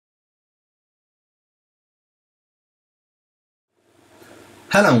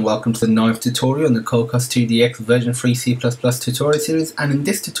Hello and welcome to the 9th tutorial in the Cocos2d-x version 3 C++ tutorial series, and in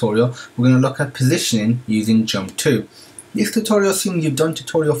this tutorial we're going to look at positioning using JumpTo. This tutorial assumes you've done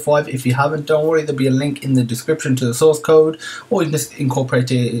tutorial 5. If you haven't, don't worry, there'll be a link in the description to the source code, or you can just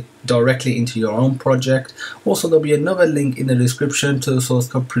incorporate it directly into your own project. Also, there'll be another link in the description to the source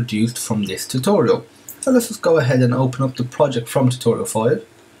code produced from this tutorial. So let's just go ahead and open up the project from tutorial 5.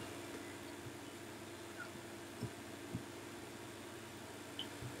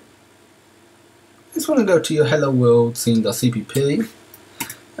 Just want to go to your hello world scene.cpp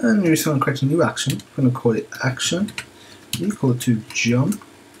and you just want to create a new action. I'm going to call it action equal to jump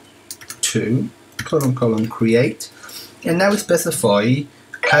to create, and now we specify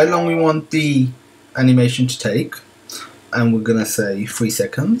how long we want the animation to take, and we're going to say 3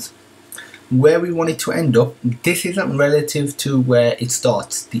 seconds. Where we want it to end up, this isn't relative to where it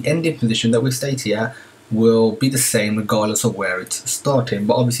starts. The ending position that we state here will be the same regardless of where it's starting,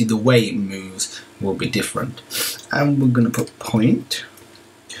 but obviously the way it moves will be different. And we're going to put point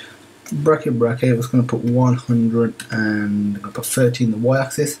bracket, we're going to put 100 and I'm going to put 30 in the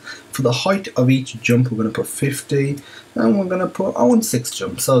y-axis. For the height of each jump we're going to put 50, and we're going to put 6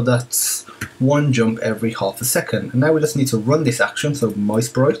 jumps, so that's 1 jump every half a second. And now we just need to run this action, so my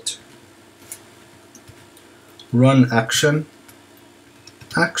sprite run action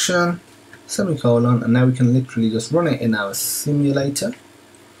semicolon, and now we can literally just run it in our simulator.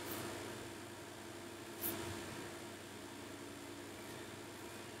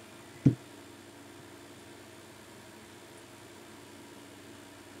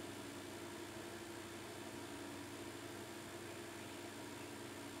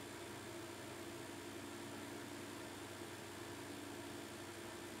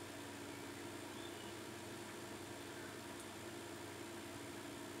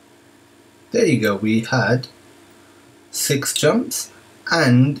 There you go, we had 6 jumps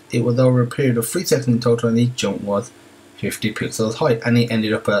and it was over a period of 3 seconds in total, and each jump was 50 pixels height, and it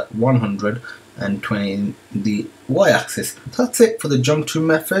ended up at 120 in the y-axis. That's it for the JumpTo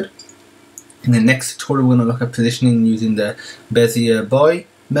method. In the next tutorial we're going to look at positioning using the Bezier by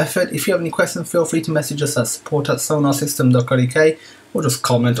method. If you have any questions, feel free to message us at support@sonarsystem.co.uk, or just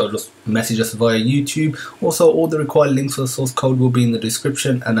comment or just message us via YouTube. Also, all the required links for the source code will be in the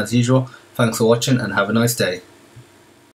description, and as usual, thanks for watching and have a nice day.